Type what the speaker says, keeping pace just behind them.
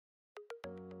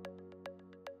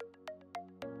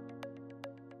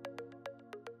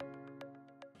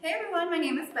Hey everyone, my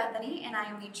name is Bethany and I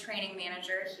am the training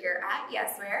manager here at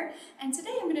Yesware, and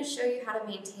today I'm going to show you how to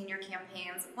maintain your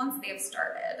campaigns once they've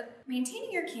started.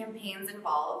 Maintaining your campaigns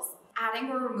involves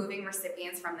adding or removing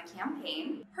recipients from the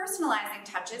campaign, personalizing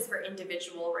touches for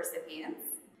individual recipients,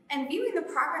 and viewing the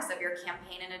progress of your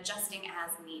campaign and adjusting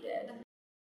as needed.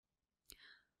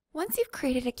 Once you've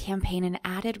created a campaign and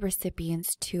added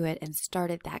recipients to it and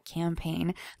started that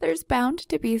campaign, there's bound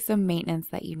to be some maintenance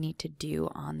that you need to do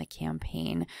on the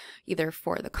campaign, either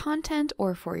for the content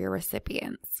or for your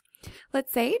recipients.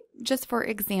 Let's say, just for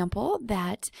example,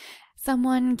 that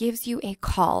someone gives you a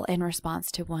call in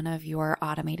response to one of your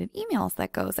automated emails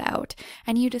that goes out,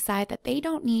 and you decide that they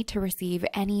don't need to receive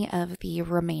any of the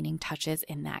remaining touches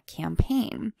in that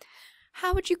campaign.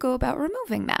 How would you go about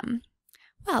removing them?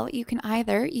 Well, you can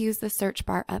either use the search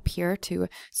bar up here to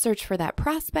search for that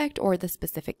prospect or the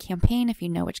specific campaign if you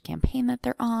know which campaign that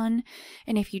they're on.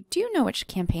 And if you do know which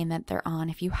campaign that they're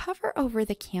on, if you hover over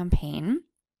the campaign,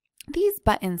 these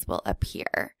buttons will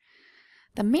appear.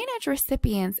 The Manage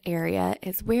Recipients area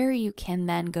is where you can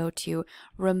then go to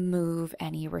remove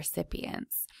any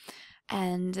recipients.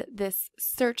 And this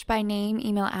search by name,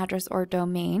 email address, or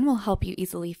domain will help you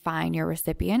easily find your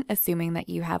recipient, assuming that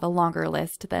you have a longer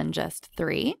list than just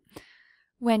 3.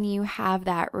 When you have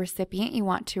that recipient you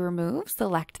want to remove,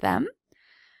 select them.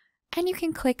 And you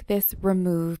can click this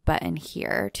Remove button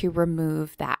here to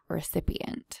remove that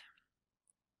recipient.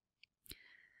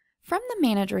 From the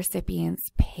Manage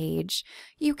Recipients page,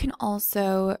 you can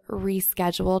also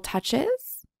reschedule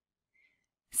touches,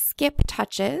 skip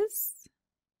touches,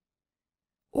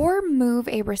 or move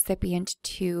a recipient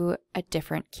to a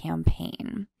different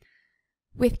campaign.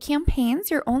 With campaigns,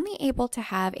 you're only able to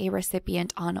have a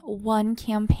recipient on one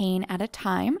campaign at a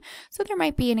time, so there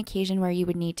might be an occasion where you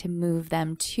would need to move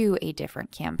them to a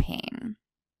different campaign.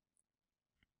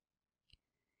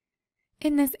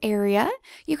 In this area,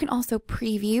 you can also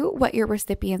preview what your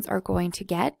recipients are going to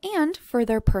get and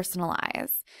further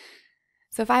personalize.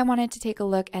 So if I wanted to take a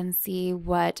look and see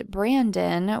what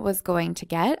Brandon was going to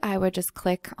get, I would just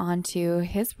click onto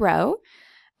his row.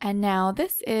 And now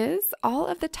this is all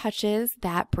of the touches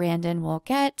that Brandon will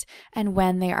get and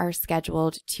when they are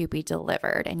scheduled to be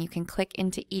delivered. And you can click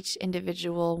into each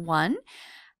individual one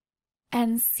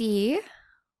and see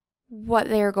what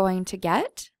they're going to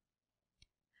get.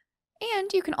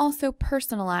 And you can also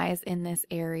personalize in this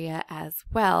area as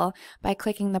well by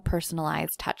clicking the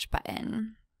Personalize Touch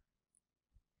button.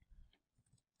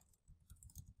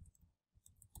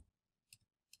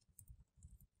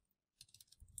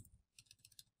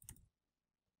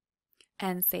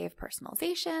 And save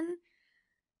personalization.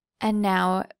 And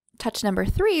now touch number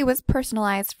 3 was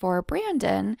personalized for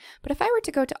Brandon, but if I were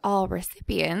to go to all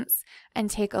recipients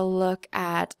and take a look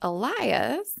at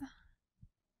Elias,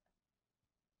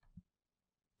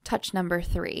 touch number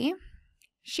 3,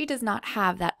 she does not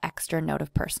have that extra note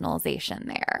of personalization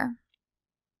there.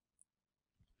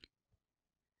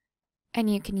 And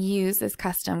you can use this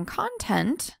custom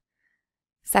content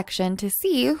section to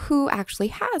see who actually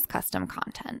has custom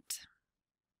content.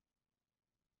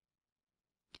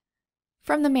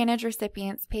 From the Manage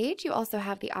Recipients page, you also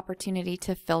have the opportunity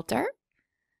to filter.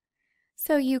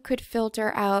 So you could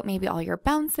filter out maybe all your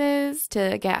bounces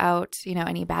to get out,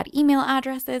 any bad email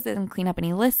addresses and clean up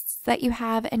any lists that you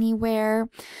have anywhere.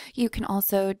 You can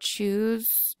also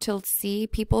choose to see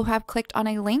people who have clicked on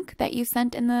a link that you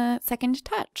sent in the second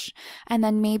touch. And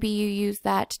then maybe you use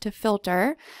that to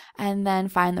filter and then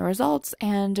find the results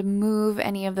and move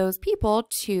any of those people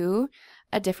to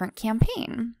a different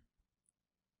campaign.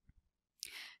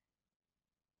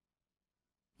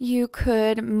 You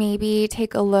could maybe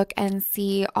take a look and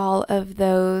see all of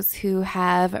those who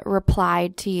have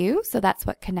replied to you. So that's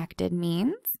what connected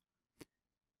means.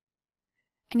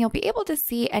 And you'll be able to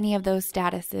see any of those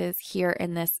statuses here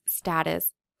in this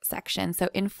status section. So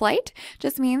in flight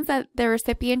just means that the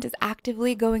recipient is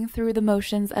actively going through the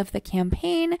motions of the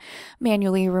campaign.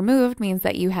 Manually removed means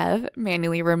that you have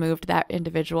manually removed that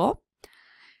individual.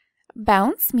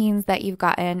 Bounce means that you've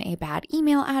gotten a bad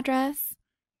email address.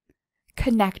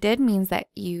 Connected means that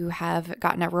you have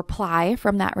gotten a reply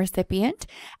from that recipient.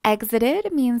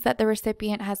 Exited means that the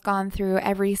recipient has gone through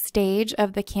every stage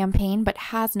of the campaign but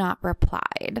has not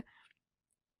replied.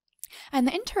 And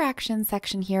the interaction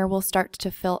section here will start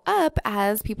to fill up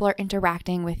as people are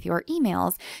interacting with your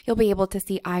emails. You'll be able to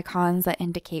see icons that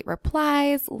indicate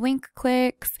replies, link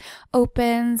clicks,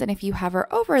 opens, and if you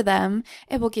hover over them,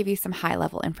 it will give you some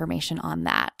high-level information on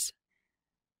that.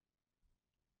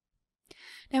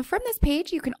 Now from this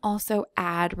page, you can also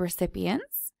add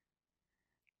recipients.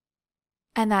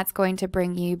 And that's going to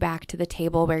bring you back to the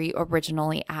table where you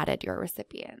originally added your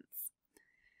recipients.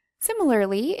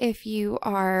 Similarly, if you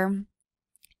are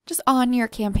just on your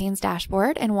campaign's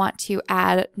dashboard and want to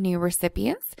add new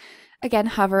recipients, again,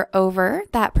 hover over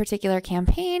that particular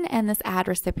campaign and this Add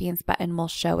Recipients button will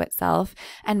show itself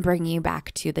and bring you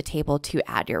back to the table to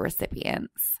add your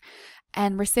recipients.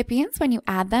 And recipients, when you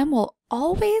add them, will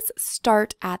always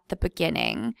start at the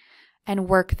beginning and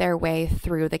work their way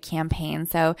through the campaign.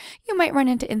 So you might run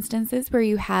into instances where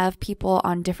you have people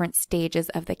on different stages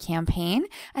of the campaign,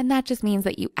 and that just means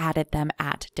that you added them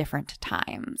at different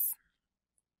times.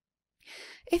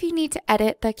 If you need to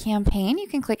edit the campaign, you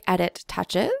can click Edit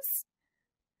Touches.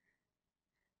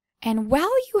 And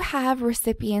while you have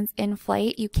recipients in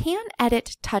flight, you can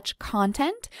edit touch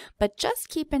content, but just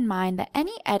keep in mind that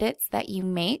any edits that you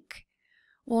make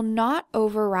will not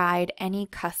override any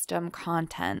custom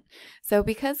content. So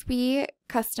because we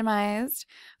customized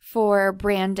for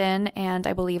Brandon and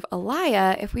I believe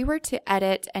Alaya, if we were to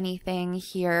edit anything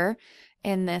here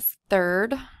in this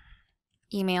third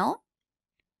email,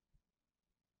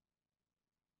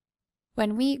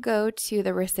 when we go to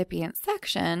the recipient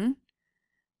section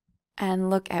and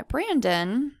look at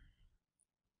Brandon,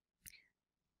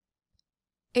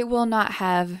 it will not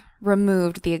have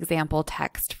removed the example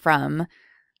text from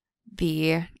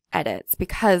the edits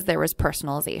because there was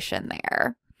personalization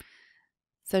there.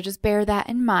 So just bear that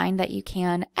in mind that you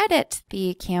can edit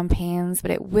the campaigns,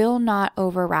 but it will not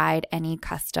override any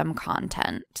custom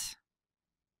content.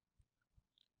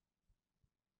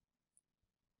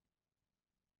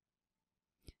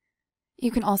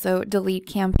 You can also delete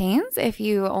campaigns if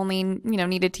you only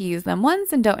needed to use them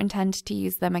once and don't intend to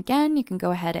use them again. You can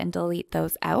go ahead and delete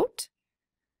those out.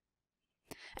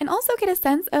 And also get a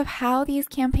sense of how these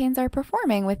campaigns are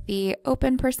performing with the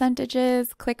open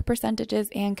percentages, click percentages,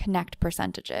 and connect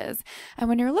percentages. And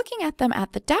when you're looking at them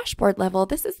at the dashboard level,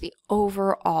 this is the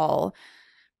overall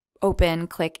open,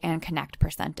 click, and connect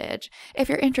percentage. If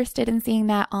you're interested in seeing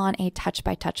that on a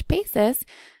touch-by-touch basis,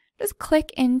 just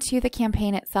click into the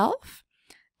campaign itself.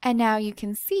 And now you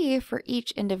can see for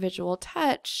each individual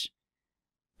touch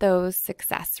those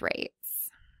success rates.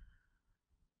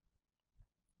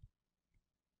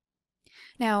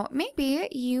 Now, maybe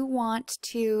you want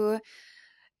to,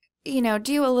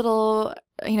 do a little,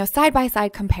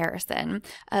 side-by-side comparison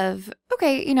of,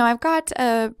 okay, I've got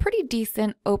a pretty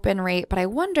decent open rate, but I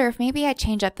wonder if maybe I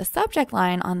change up the subject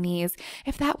line on these,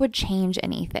 if that would change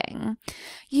anything.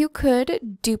 You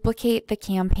could duplicate the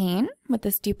campaign with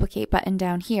this duplicate button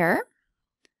down here.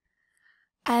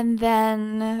 And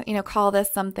then, call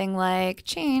this something like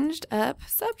changed up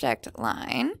subject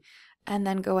line. And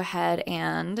then go ahead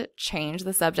and change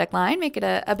the subject line, make it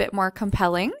a bit more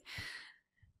compelling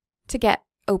to get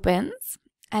opens.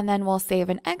 And then we'll save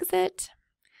and exit.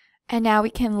 And now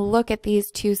we can look at these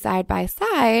two side by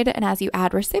side. And as you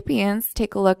add recipients,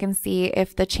 take a look and see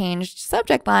if the changed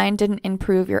subject line didn't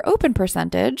improve your open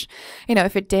percentage.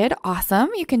 If it did,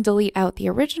 awesome. You can delete out the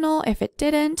original. If it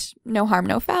didn't, no harm,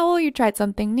 no foul. You tried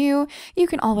something new. You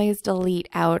can always delete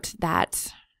out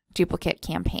that duplicate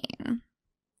campaign.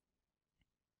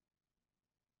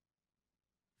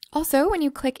 Also, when you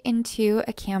click into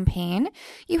a campaign,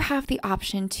 you have the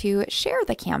option to share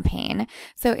the campaign.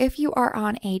 So if you are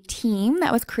on a team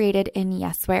that was created in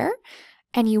Yesware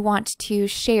and you want to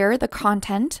share the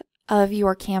content of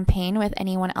your campaign with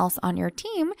anyone else on your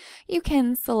team, you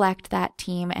can select that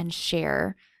team and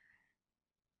share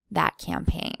that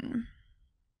campaign.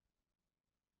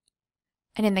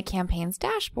 And in the campaigns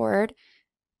dashboard,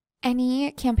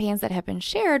 any campaigns that have been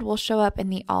shared will show up in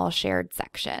the All Shared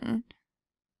section.